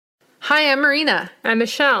Hi, I'm Marina. I'm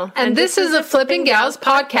Michelle. And this is the Flipping Gals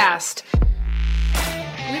podcast.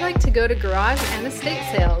 We like to go to garage and estate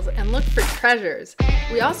sales and look for treasures.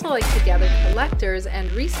 We also like to gather collectors and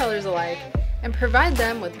resellers alike and provide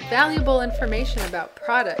them with valuable information about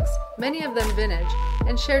products, many of them vintage,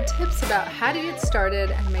 and share tips about how to get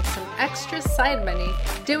started and make some extra side money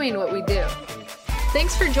doing what we do.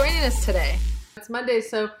 Thanks for joining us today. It's Monday,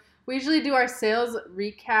 so we usually do our sales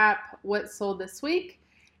recap, what sold this week.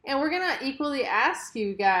 And we're going to equally ask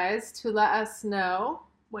you guys to let us know.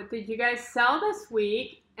 What did you guys sell this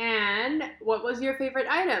week? And what was your favorite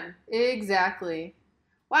item? Exactly.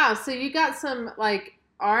 Wow, so you got some like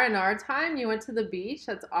R&R time. You went to the beach.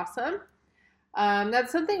 That's awesome.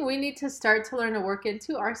 That's something we need to start to learn to work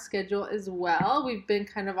into our schedule as well. We've been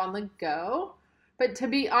kind of on the go. But to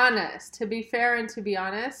be honest, to be fair and to be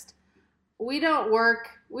honest, we work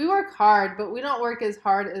hard, but we don't work as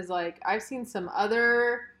hard as like I've seen some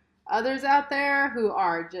others out there who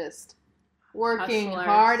are just working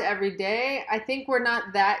hard every day. I think we're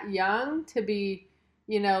not that young to be,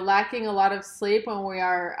 lacking a lot of sleep when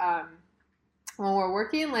we're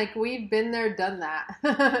working. Like we've been there, done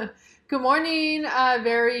that. Good morning,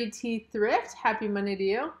 Very Tea Thrift. Happy Monday to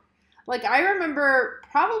you. Like I remember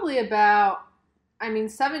probably about,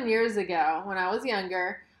 7 years ago when I was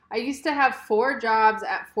younger, I used to have 4 jobs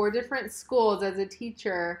at 4 different schools as a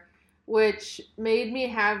teacher, which made me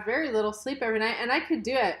have very little sleep every night, and I could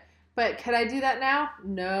do it. But could I do that now?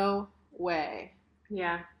 No way.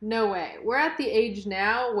 Yeah. No way. We're at the age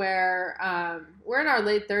now where we're in our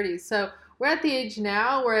late 30s, so we're at the age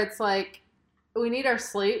now where it's like we need our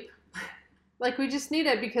sleep. Like we just need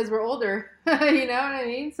it because we're older. You know what I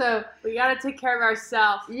mean? So we got to take care of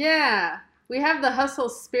ourselves. Yeah. We have the hustle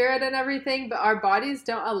spirit and everything, but our bodies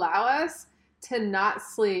don't allow us to not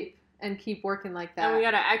sleep and keep working like that. And we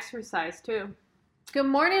got to exercise too. Good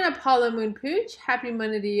morning, Apollo Moon Pooch. Happy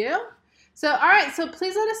Monday to you. So, all right. So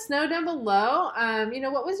please let us know down below,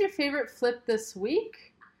 what was your favorite flip this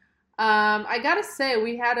week? I got to say,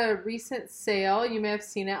 we had a recent sale. You may have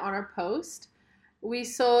seen it on our post. We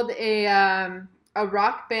sold a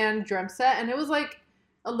Rock Band drum set, and it was like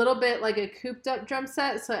a little bit like a cooped up drum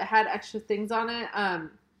set, so it had extra things on it.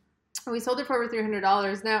 We sold it for over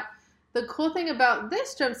 $300. Now, the cool thing about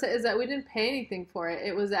this drum set is that we didn't pay anything for it.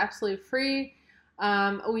 It was absolutely free.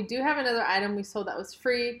 We do have another item we sold that was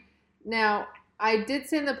free. Now, I did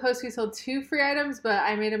say in the post we sold 2 free items, but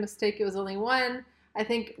I made a mistake. It was only 1. I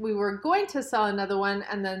think we were going to sell another one,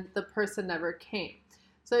 and then the person never came.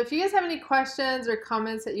 So if you guys have any questions or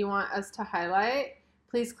comments that you want us to highlight,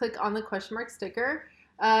 please click on the question mark sticker.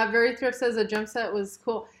 Very Thrift says the drum set was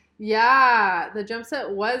cool. Yeah, the drum set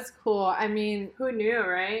was cool. Who knew,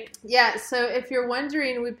 right? Yeah, so if you're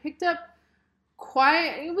wondering, we picked up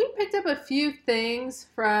a few things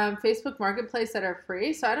from Facebook Marketplace that are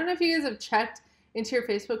free. So I don't know if you guys have checked into your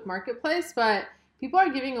Facebook Marketplace, but people are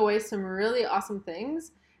giving away some really awesome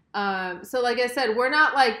things. So like I said, we're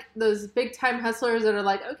not like those big time hustlers that are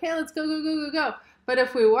like, okay, let's go. But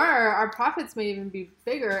if we were, our profits may even be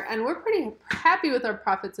bigger, and we're pretty happy with our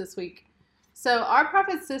profits this week. So our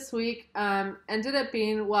profits this week ended up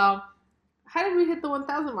being, how did we hit the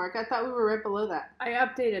 1,000 mark? I thought we were right below that. I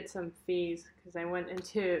updated some fees because I went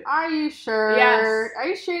into... Are you sure? Yes. Are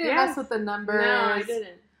you sure you didn't mess with the numbers? No, I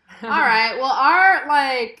didn't. All right. Well, our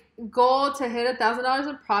goal to hit $1,000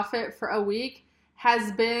 in profit for a week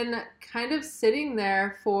has been kind of sitting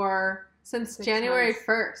there since January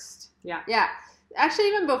 1st. Yeah. Yeah. Actually,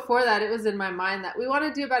 even before that, it was in my mind that we want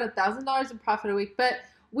to do about $1,000 in profit a week, but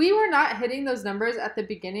we were not hitting those numbers at the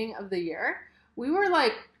beginning of the year. We were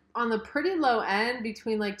on the pretty low end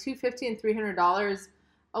between $250 and $300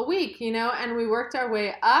 a week, and we worked our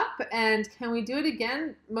way up. And can we do it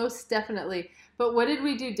again? Most definitely. But what did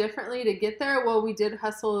we do differently to get there? Well, we did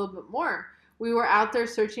hustle a little bit more. We were out there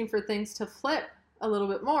searching for things to flip a little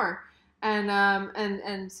bit more.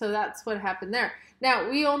 And so that's what happened there. Now,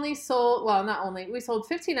 we only sold, we sold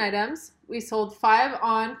 15 items. We sold 5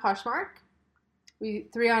 on Poshmark,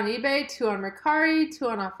 3 on eBay, 2 on Mercari, 2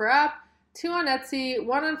 on OfferUp, 2 on Etsy,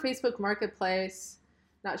 1 on Facebook Marketplace.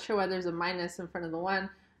 Not sure why there's a minus in front of the 1.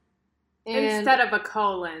 Instead of a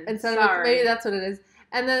colon. Maybe that's what it is.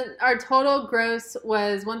 And then our total gross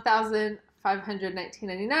was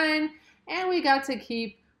 $1,519.99, and we got to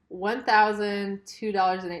keep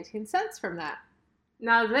 $1,002.18 from that.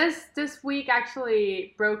 Now this week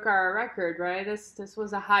actually broke our record, right? This was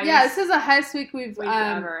the highest. Yeah, this is the highest week we've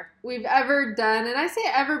ever done, and I say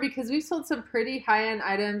ever because we've sold some pretty high-end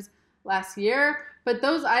items last year, but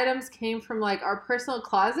those items came from our personal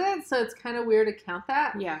closet, so it's kind of weird to count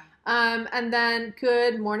that. Yeah. And then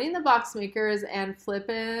good morning, the box makers, and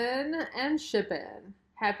flippin' and shippin'.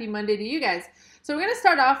 Happy Monday to you guys. So we're going to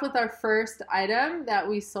start off with our first item that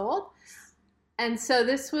we sold. And so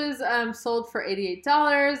this was sold for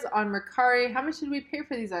 $88 on Mercari. How much did we pay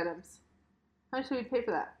for these items? How much did we pay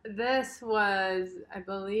for that? This was, I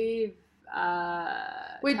believe,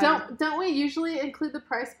 wait, don't we usually include the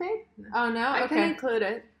price paid? Oh, no? I Okay. can include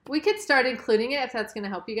it. We could start including it if that's going to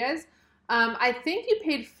help you guys. I think you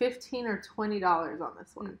paid $15 or $20 on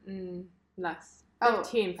this one. Less.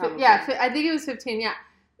 15, probably. Yeah, I think it was 15, yeah.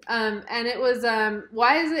 And it was,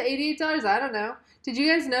 why is it $88? I don't know. Did you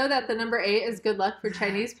guys know that the number 8 is good luck for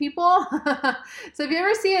Chinese people? So if you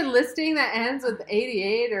ever see a listing that ends with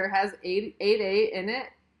 88 or has 88 in it,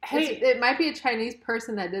 hey, it might be a Chinese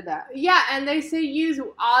person that did that. Yeah, and they say use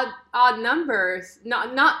odd numbers.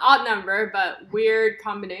 Not odd number, but weird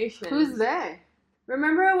combinations. Who's they?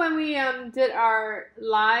 Remember when we did our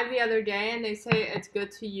live the other day and they say it's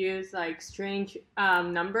good to use like strange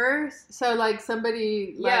numbers? So like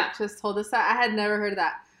somebody just told us that. I had never heard of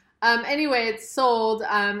that. Anyway, it's sold.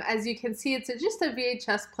 As you can see, it's just a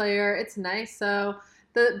VHS player. It's nice. So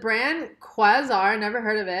the brand Quasar, never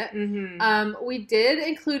heard of it. Mm-hmm. We did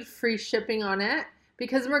include free shipping on it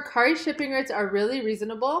because Mercari shipping rates are really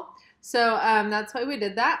reasonable. So that's why we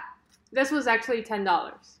did that. This was actually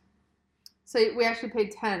 $10. So we actually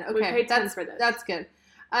paid 10. Okay, we paid 10 for this. That's good.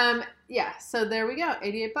 Yeah, so there we go,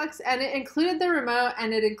 $88, and it included the remote,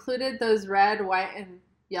 and it included those red, white, and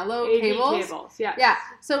yellow AV cables. Yeah. Yeah.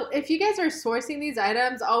 So if you guys are sourcing these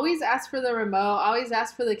items, always ask for the remote. Always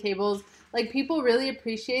ask for the cables. Like people really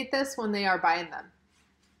appreciate this when they are buying them.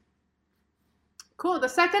 Cool. The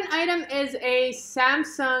second item is a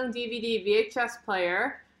Samsung DVD VHS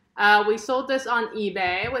player. We sold this on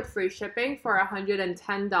eBay with free shipping for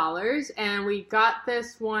 $110, and we got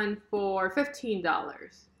this one for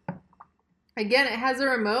 $15. Again, it has a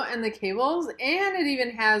remote and the cables, and it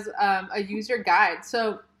even has a user guide.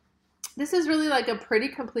 So this is really like a pretty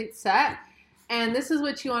complete set, and this is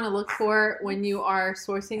what you want to look for when you are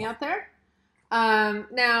sourcing out there.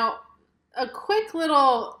 Now, a quick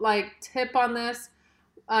little like tip on this.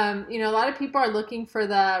 A lot of people are looking for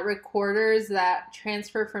the recorders that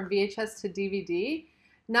transfer from VHS to DVD.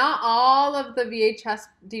 Not all of the VHS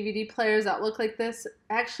DVD players that look like this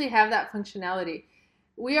actually have that functionality.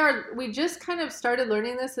 We just kind of started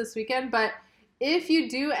learning this weekend, but if you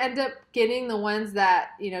do end up getting the ones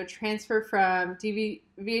that, transfer from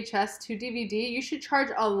VHS to DVD, you should charge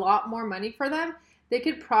a lot more money for them. They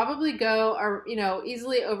could probably go,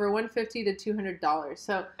 easily over $150 to $200.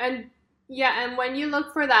 So, and when you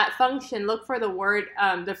look for that function, look for the word,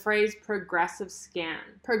 the phrase progressive scan.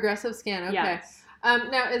 Progressive scan, okay. Yes.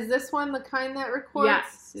 Now, is this one the kind that records?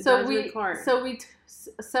 Yes, it does record.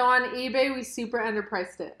 So on eBay, we super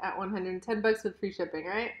underpriced it at $110 with free shipping,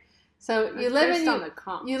 right? So you live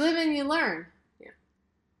and you learn. Yeah.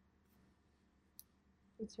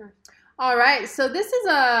 It's yours. All right, so this is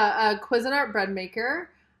a Cuisinart bread maker.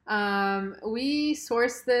 We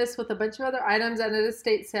sourced this with a bunch of other items at an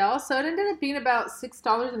estate sale, so it ended up being about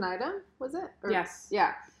 $6 an item. Was it? Yes.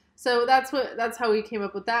 Yeah. So that's how we came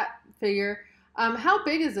up with that figure. How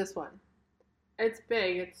big is this one? It's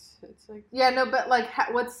big. It's like but like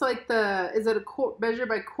what's like is it measured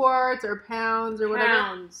by quarts or pounds or whatever?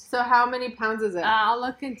 Pounds. So how many pounds is it? I'll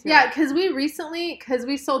look into it. Yeah, because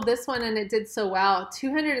we sold this one and it did so well,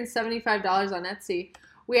 $275 on Etsy.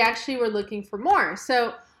 We actually were looking for more.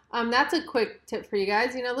 So that's a quick tip for you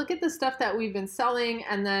guys. Look at the stuff that we've been selling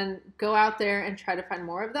and then go out there and try to find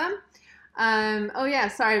more of them. Oh yeah,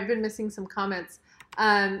 sorry, I've been missing some comments.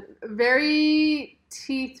 Very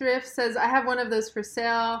T Thrift says, I have one of those for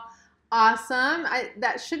sale. Awesome.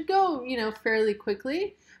 That should go, fairly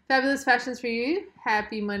quickly. Fabulous Fashions for you.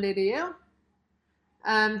 Happy Monday to you.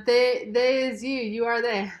 They is you. You are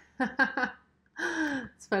they.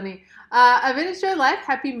 It's funny. A Vintage Joy Life.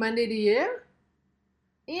 Happy Monday to you.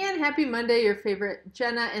 And happy Monday, your favorite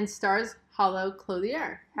Jenna and Stars Hollow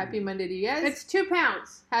Clothier. Happy Monday to you guys. It's 2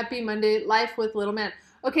 pounds. Happy Monday, Life with Little Man.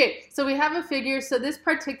 Okay, so we have a figure. So this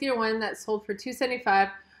particular one that sold for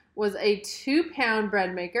 $275 was a 2-pound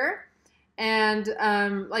bread maker. And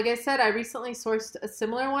like I said, I recently sourced a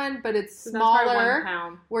similar one, but it's smaller. That's probably 1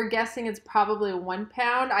 pound. We're guessing it's probably 1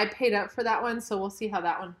 pound. I paid up for that one, so we'll see how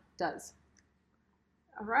that one does.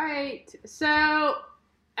 All right. So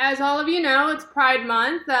as all of you know, it's Pride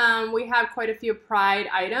Month. We have quite a few Pride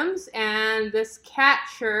items, and this cat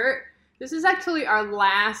shirt, this is actually our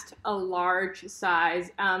last large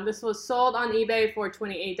size. This was sold on eBay for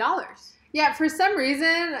 $28. Yeah, for some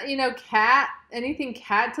reason, anything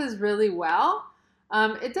cat does really well.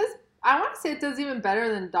 It does I want to say it does even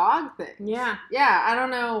better than dog things. Yeah. Yeah, I don't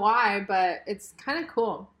know why, but it's kind of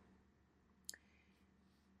cool.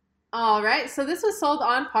 All right, so this was sold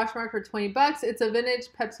on Poshmark for $20. It's a vintage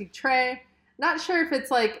Pepsi tray. Not sure if it's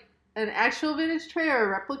like an actual vintage tray or a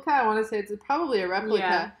replica. I want to say it's probably a replica.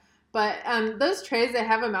 Yeah. But those trays, they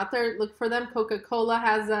have them out there. Look for them. Coca-Cola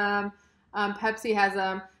has them. Pepsi has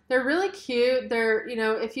them. They're really cute. They're,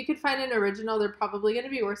 if you could find an original, they're probably going to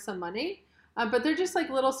be worth some money. But they're just like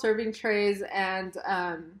little serving trays, and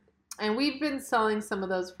we've been selling some of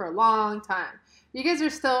those for a long time. You guys are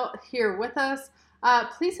still here with us.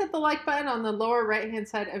 Please hit the like button on the lower right-hand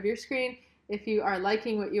side of your screen. If you are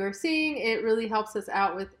liking what you are seeing, it really helps us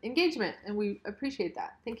out with engagement, and we appreciate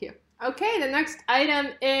that. Thank you. Okay, the next item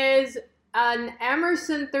is an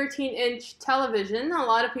Emerson 13-inch television. A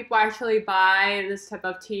lot of people actually buy this type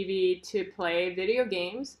of TV to play video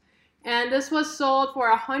games. And this was sold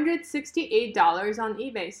for $168 on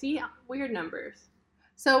eBay. See, weird numbers.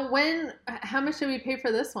 So how much did we pay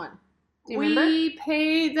for this one? Do you remember? We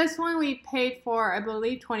paid for, I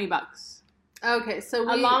believe, $20. Okay,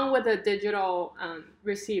 so along with a digital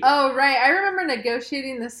receiver. Oh, right. I remember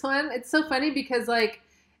negotiating this one. It's so funny because, like,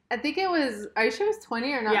 I think it was, are you sure it was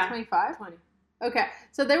 20 or not 25? 20. Okay,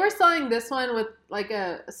 so they were selling this one with like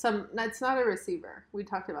it's not a receiver. We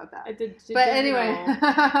talked about that. But anyway,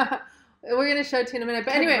 we're gonna show it to you in a minute.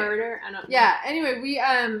 But anyway, converter. I don't know. Yeah. Anyway,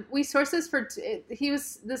 we sourced this for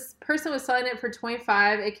this person was selling it for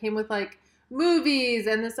 25. It came with like movies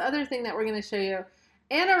and this other thing that we're gonna show you,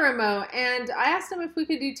 and a remote. And I asked him if we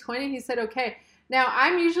could do 20. He said okay. Now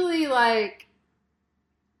I'm usually like,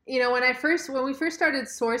 when we first started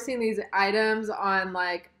sourcing these items on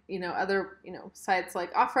like, other, sites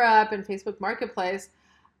like OfferUp and Facebook Marketplace,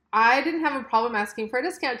 I didn't have a problem asking for a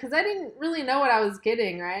discount because I didn't really know what I was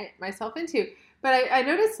getting myself into. But I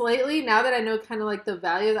noticed lately, now that I know kind of like the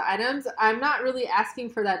value of the items, I'm not really asking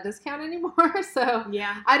for that discount anymore. So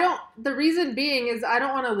yeah, the reason being is I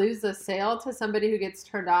don't want to lose the sale to somebody who gets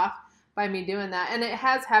turned off by me doing that. And it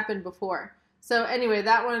has happened before. So anyway,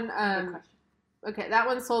 that one, okay, that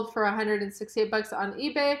one sold for $168 on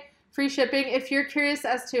eBay. Free shipping. If you're curious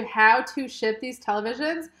as to how to ship these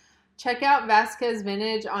televisions, check out Vasquez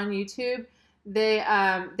Vintage on YouTube.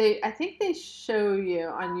 I think they show you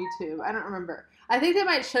on YouTube. I don't remember. I think they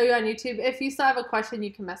might show you on YouTube. If you still have a question,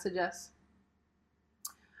 you can message us.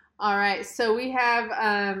 All right. So we have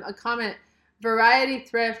a comment. Variety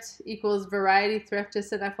thrift equals variety thrift.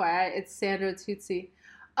 Just an FYI. It's Sandra Tutsi.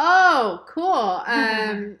 Oh, cool.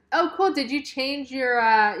 Cool. Did you change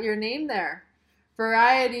your name there?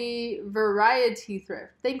 Variety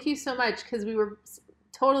thrift. Thank you so much, because we were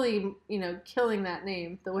totally, killing that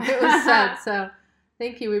name the way it was said. So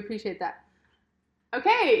thank you. We appreciate that.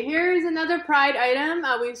 Okay, here's another Pride item.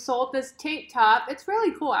 We sold this tank top. It's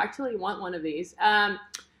really cool. I actually want one of these.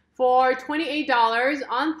 For $28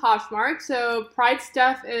 on Poshmark. So Pride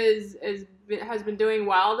stuff has been doing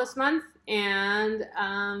well this month, and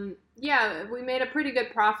yeah, we made a pretty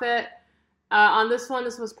good profit. On this one,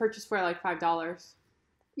 this was purchased for like $5.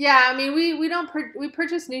 Yeah, I mean, we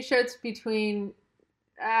purchase new shirts between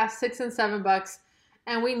 $6 and $7,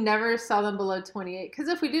 and we never sell them below 28. Because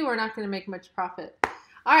if we do, we're not going to make much profit.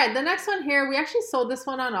 All right, the next one here, we actually sold this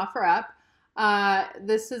one on OfferUp.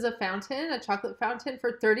 This is a chocolate fountain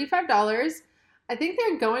for $35. I think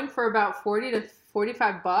they're going for about $40 to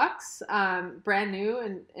 $45, brand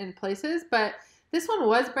new in places, but this one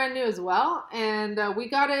was brand new as well, and we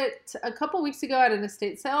got it a couple weeks ago at an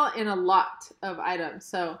estate sale in a lot of items.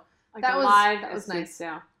 So like that was nice.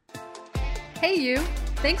 Sale. Hey you,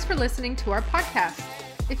 thanks for listening to our podcast.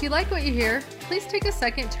 If you like what you hear, please take a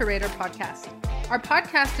second to rate our podcast. Our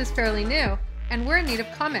podcast is fairly new, and we're in need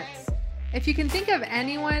of comments. If you can think of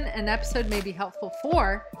anyone an episode may be helpful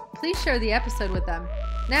for, please share the episode with them.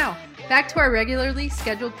 Now, back to our regularly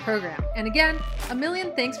scheduled program. And again, a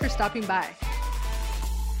million thanks for stopping by.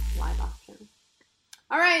 Live option.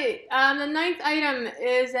 All right, the ninth item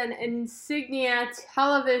is an Insignia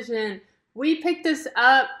television. We picked this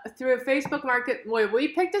up through Facebook Marketplace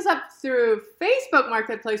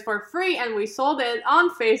for free, and we sold it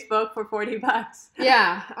on Facebook for $40.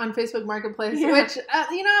 Yeah, on Facebook Marketplace, which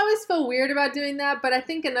I always feel weird about doing that, but I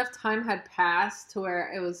think enough time had passed to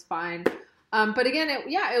where it was fine. But again,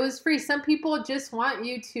 it was free. Some people just want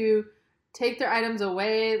you to take their items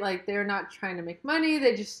away, like they're not trying to make money,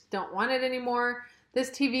 they just don't want it anymore. This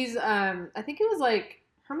TV's, I think it was like,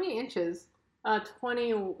 how many inches?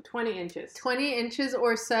 20 inches. 20 inches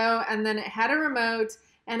or so, and then it had a remote,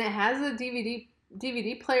 and it has a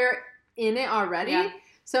DVD player in it already. Yeah.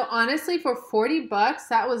 So honestly, for $40,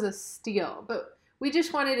 that was a steal. But we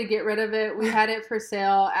just wanted to get rid of it. We had it for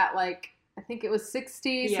sale at like, I think it was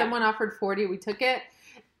 60. Yeah. Someone offered 40. We took it.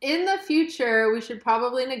 In the future, we should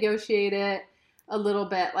probably negotiate it a little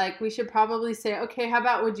bit. Like we should probably say, okay, how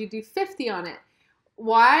about would you do 50 on it?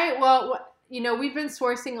 Why? Well, you know, we've been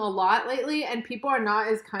sourcing a lot lately and people are not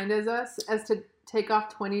as kind as us as to take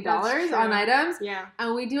off $20 on items. Yeah.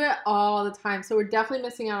 And we do it all the time. So we're definitely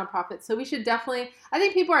missing out on profit. So we should definitely, I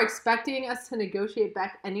think people are expecting us to negotiate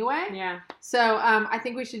back anyway. Yeah. So I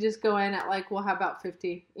think we should just go in at like, well, how about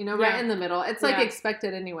 50? You know, right in the middle. It's like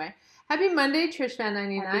expected anyway. Happy Monday, Trish Fan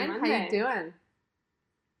 99. How you doing?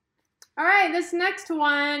 All right, this next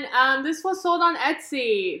one, this was sold on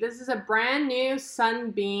Etsy. This is a brand new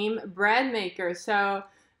Sunbeam bread maker. So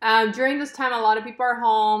during this time, a lot of people are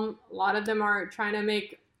home. A lot of them are trying to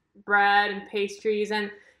make bread and pastries.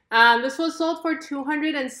 And this was sold for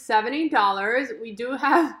 $270. We do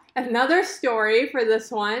have another story for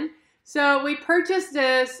this one. So we purchased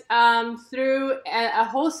this through a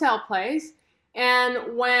wholesale place.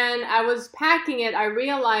 And when I was packing it, I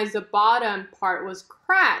realized the bottom part was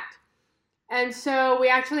cracked. And so we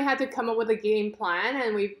actually had to come up with a game plan,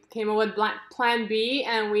 and we came up with plan B,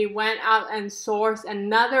 and we went out and sourced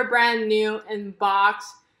another brand new in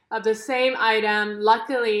box of the same item.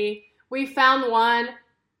 Luckily, we found one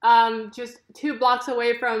just 2 blocks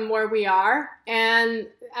away from where we are, and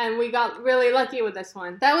we got really lucky with this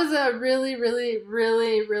one. That was a really, really,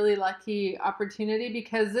 really, really lucky opportunity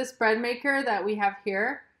because this bread maker that we have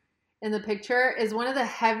here in the picture is one of the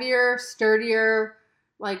heavier, sturdier,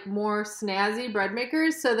 like more snazzy bread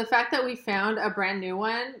makers. So the fact that we found a brand new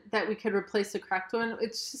one that we could replace the cracked one,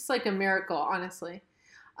 it's just like a miracle, honestly.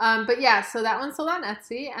 But yeah, so that one sold on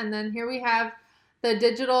Etsy. And then here we have the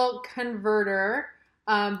digital converter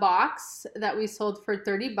box that we sold for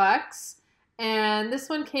 $30. And this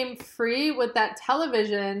one came free with that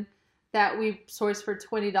television that we sourced for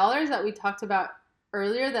 $20 that we talked about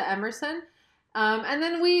earlier, the Emerson. And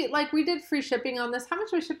then we did free shipping on this. How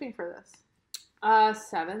much was shipping for this?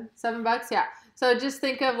 $7. $7, yeah. So just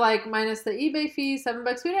think of like minus the eBay fee, $7.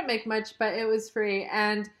 We didn't make much, but it was free.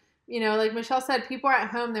 And you know, like Michelle said, people are at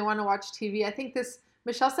home, they want to watch TV. I think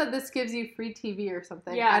Michelle said this gives you free TV or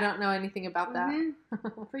something. Yeah. I don't know anything about that.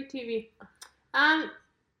 Free TV.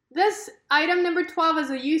 This item number 12 is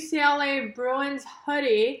a UCLA Bruins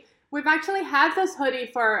hoodie. We've actually had this hoodie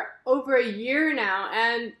for over a year now,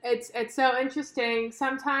 and it's so interesting.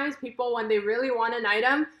 Sometimes people, when they really want an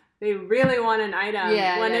item, they really want an item.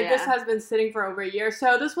 This has been sitting for over a year.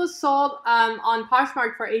 So this was sold on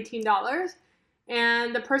Poshmark for $18.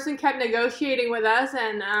 And the person kept negotiating with us,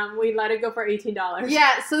 and we let it go for $18.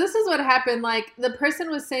 Yeah, so this is what happened. Like, the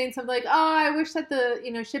person was saying something like, oh, I wish that the,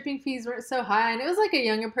 shipping fees weren't so high. And it was like a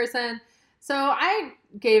younger person. So I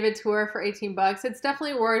gave it to her for $18. It's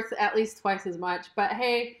definitely worth at least twice as much. But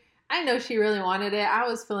hey, I know she really wanted it. I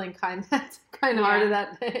was feeling kind hearted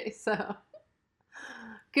that day, so...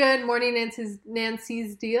 Good morning,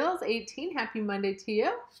 Nancy's Deals. 18. Happy Monday to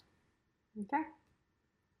you. Okay.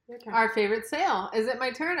 Your turn. Our favorite sale. Is it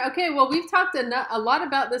my turn? Okay, well, we've talked a lot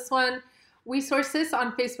about this one. We source this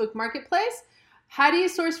on Facebook Marketplace. How do you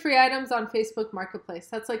source free items on Facebook Marketplace?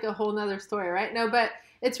 That's like a whole nother story, right? No, but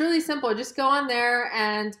it's really simple. Just go on there,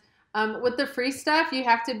 and with the free stuff, you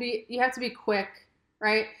have to be quick,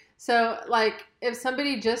 right? So, like, if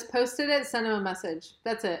somebody just posted it, send them a message.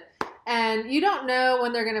 That's it. And you don't know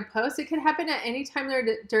when they're going to post. It could happen at any time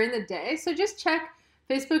during the day. So just check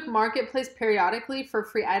Facebook Marketplace periodically for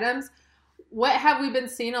free items. What have we been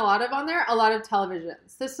seeing a lot of on there? A lot of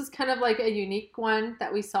televisions. This is kind of like a unique one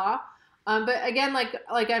that we saw. But again, like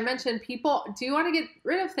I mentioned, people do want to get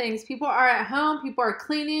rid of things. People are at home. People are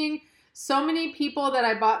cleaning. So many people that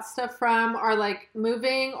I bought stuff from are like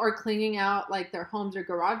moving or cleaning out like their homes or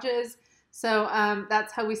garages. So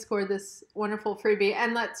that's how we scored this wonderful freebie.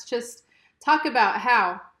 And let's just talk about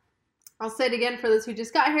how, I'll say it again for those who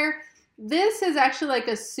just got here, this is actually like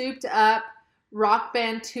a souped up Rock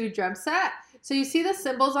Band 2 drum set. So you see the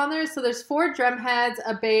cymbals on there. So there's 4 drum heads,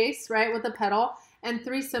 a bass, right, with a pedal, and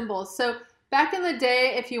 3 cymbals. So back in the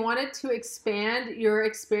day, if you wanted to expand your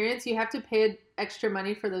experience, you have to pay extra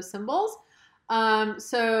money for those cymbals.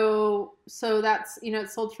 So that's, it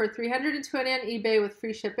sold for $320 on eBay with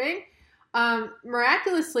free shipping.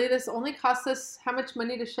 Miraculously, this only cost us how much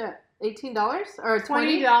money to ship? $18 or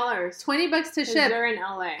 $20? $20 to ship. They're in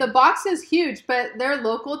LA. The box is huge, but they're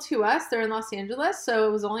local to us. They're in Los Angeles, so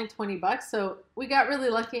it was only $20. So we got really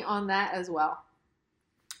lucky on that as well.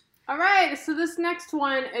 All right, so this next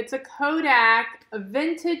one, it's a Kodak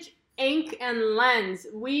vintage ink and lens.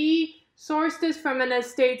 We sourced this from an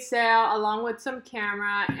estate sale along with some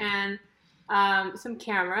camera, and some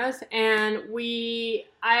cameras, and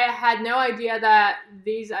I had no idea that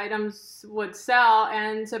these items would sell,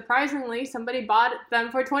 and surprisingly, somebody bought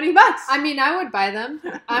them for $20. I mean, I would buy them.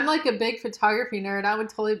 I'm like a big photography nerd. I would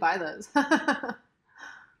totally buy those.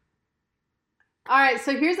 All right,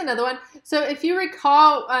 so here's another one. So if you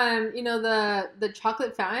recall, the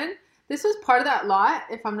chocolate fountain, this was part of that lot,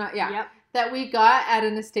 if I'm not, Yep. that we got at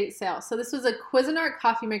an estate sale. So this was a Cuisinart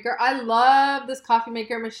coffee maker. I love this coffee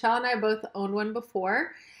maker. Michelle and I both owned one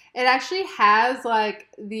before. It actually has like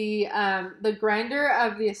the grinder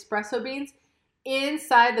of the espresso beans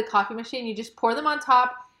inside the coffee machine. You just pour them on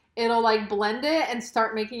top. It'll like blend it and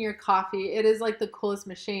start making your coffee. It is like the coolest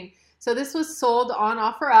machine. So this was sold on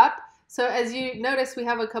OfferUp. So as you notice, we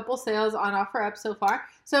have a couple sales on OfferUp so far.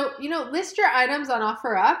 So, list your items on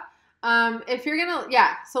OfferUp. If you're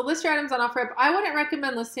so list your items on OfferUp. I wouldn't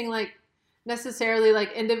recommend listing like necessarily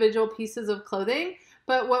like individual pieces of clothing.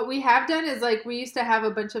 But what we have done is like we used to have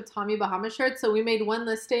a bunch of Tommy Bahama shirts. So we made one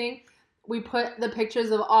listing. We put the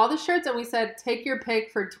pictures of all the shirts and we said, take your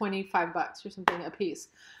pick for $25 or something a piece.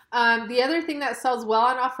 The other thing that sells well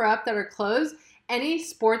on OfferUp that are clothes, any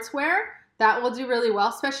sportswear, that will do really well,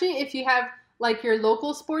 especially if you have like your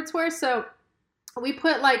local sportswear. So we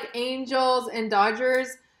put like Angels and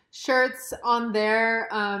Dodgers shirts on there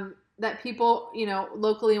that people,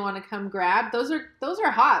 locally want to come grab. Those are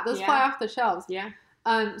hot. Those fly off the shelves. Yeah.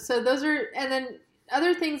 So those are, and then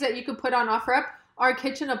other things that you could put on OfferUp are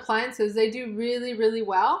kitchen appliances. They do really, really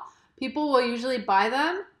well. People will usually buy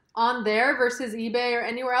them on there versus eBay or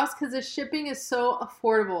anywhere else because the shipping is so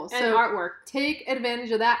affordable. And artwork. Take advantage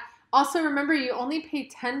of that. Also, remember, you only pay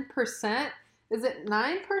 10%. Is it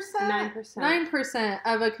 9%? 9%. 9%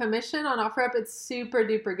 of a commission on OfferUp. It's super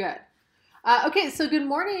duper good. Okay, so good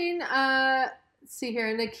morning. Let's see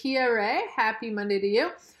here. Nakia Ray, happy Monday to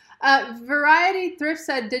you. Variety Thrift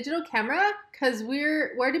said digital camera because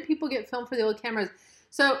where do people get film for the old cameras?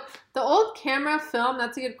 So the old camera film,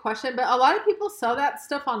 that's a good question, but a lot of people sell that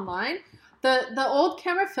stuff online. The old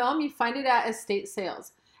camera film, you find it at estate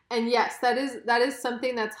sales. And yes, that is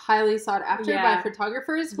something that's highly sought after by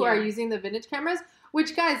photographers who are using the vintage cameras,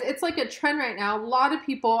 which guys, it's like a trend right now. A lot of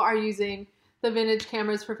people are using the vintage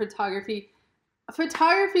cameras for photography.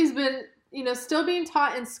 Photography's been, still being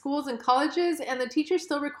taught in schools and colleges, and the teachers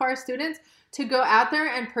still require students to go out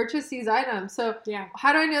there and purchase these items. So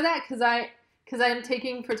how do I know that? Because I'm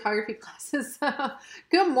taking photography classes.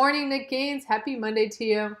 Good morning, Nick Gaines. Happy Monday to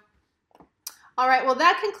you. All right, well,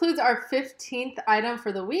 that concludes our 15th item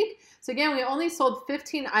for the week. So again, we only sold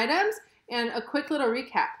 15 items, and a quick little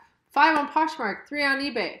recap. 5 on Poshmark, 3 on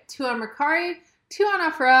eBay, 2 on Mercari, 2 on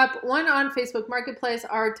OfferUp, 1 on Facebook Marketplace.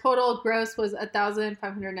 Our total gross was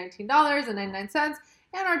 $1,519.99,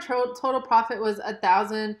 and our total profit was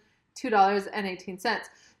 $1,002.18.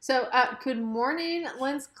 So good morning,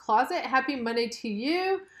 Lynn's Closet. Happy Monday to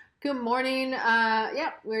you. Good morning. We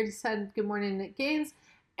already said good morning, Nick Gaines.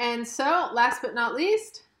 And so, last but not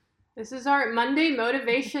least, this is our Monday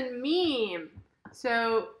motivation meme.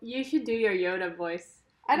 So, you should do your Yoda voice.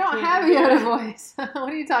 I don't have a Yoda voice. What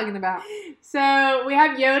are you talking about? So, we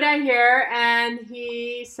have Yoda here, and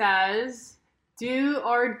he says, do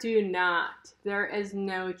or do not. There is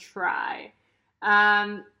no try.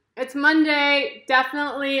 It's Monday.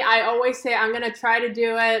 Definitely, I always say I'm going to try to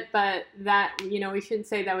do it, but that, we shouldn't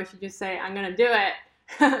say that. We should just say I'm going to do it.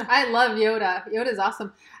 I love Yoda. Yoda's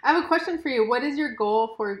awesome. I have a question for you. What is your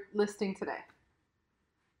goal for listing today?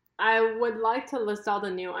 I would like to list all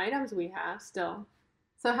the new items we have still.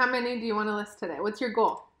 So how many do you want to list today? What's your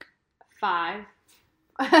goal? 5.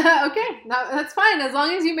 Okay, that's fine as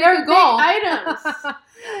long as you make a goal. Big items.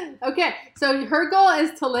 Okay, so her goal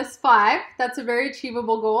is to list 5. That's a very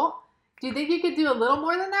achievable goal. Do you think you could do a little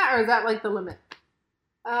more than that, or is that like the limit?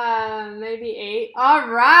 Maybe 8. All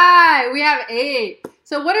right, we have 8.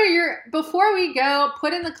 So before we go,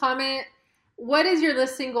 put in the comment, what is your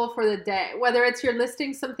listing goal for the day? Whether it's you're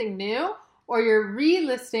listing something new or you're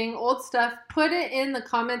relisting old stuff, put it in the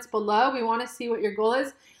comments below. We want to see what your goal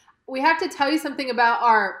is. We have to tell you something about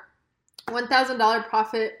our $1,000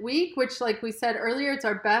 profit week, which like we said earlier, it's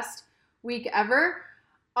our best week ever.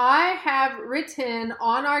 I have written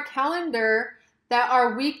on our calendar that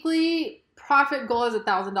our weekly profit goal is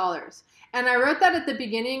 $1,000. And I wrote that at the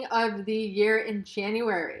beginning of the year in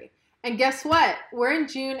January. And guess what? We're in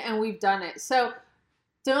June and we've done it. So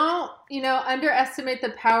don't, underestimate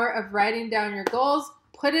the power of writing down your goals.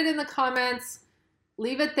 Put it in the comments,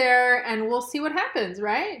 leave it there, and we'll see what happens,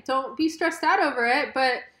 right? Don't be stressed out over it,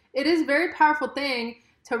 but it is a very powerful thing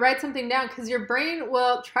to write something down because your brain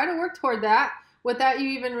will try to work toward that without you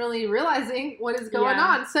even really realizing what is going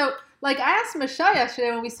on. So Like, I asked Michelle yesterday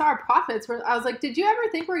when we saw our profits, where I was like, did you ever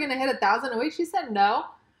think we were going to hit 1,000 a week? She said, no.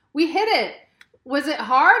 We hit it. Was it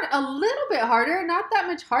hard? A little bit harder. Not that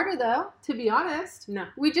much harder, though, to be honest. No.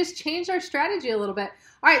 We just changed our strategy a little bit.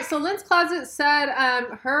 All right, so Lynn's Closet said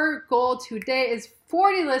her goal today is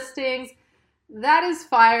 40 listings. That is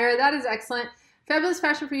fire. That is excellent. Fabulous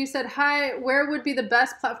Fashion For You said, hi, where would be the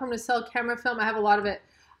best platform to sell camera film? I have a lot of it.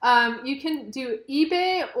 You can do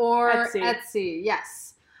eBay or Etsy.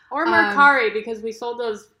 Yes. Or Mercari, because we sold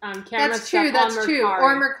those camera That's true. stuff That's on true. Mercari.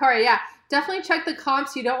 Or Mercari, yeah. Definitely check the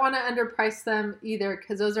comps. You don't want to underprice them either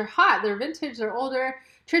because those are hot. They're vintage. They're older.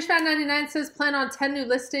 TrishFat99 says plan on 10 new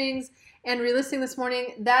listings and relisting this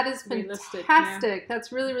morning. That is fantastic. Yeah.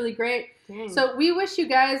 That's really, really great. Dang. So we wish you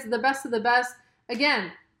guys the best of the best.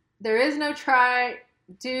 Again, there is no try,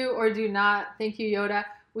 do or do not. Thank you, Yoda.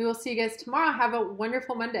 We will see you guys tomorrow. Have a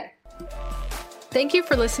wonderful Monday. Thank you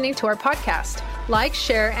for listening to our podcast. Like,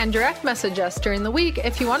 share, and direct message us during the week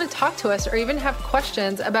if you want to talk to us or even have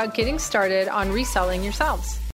questions about getting started on reselling yourselves.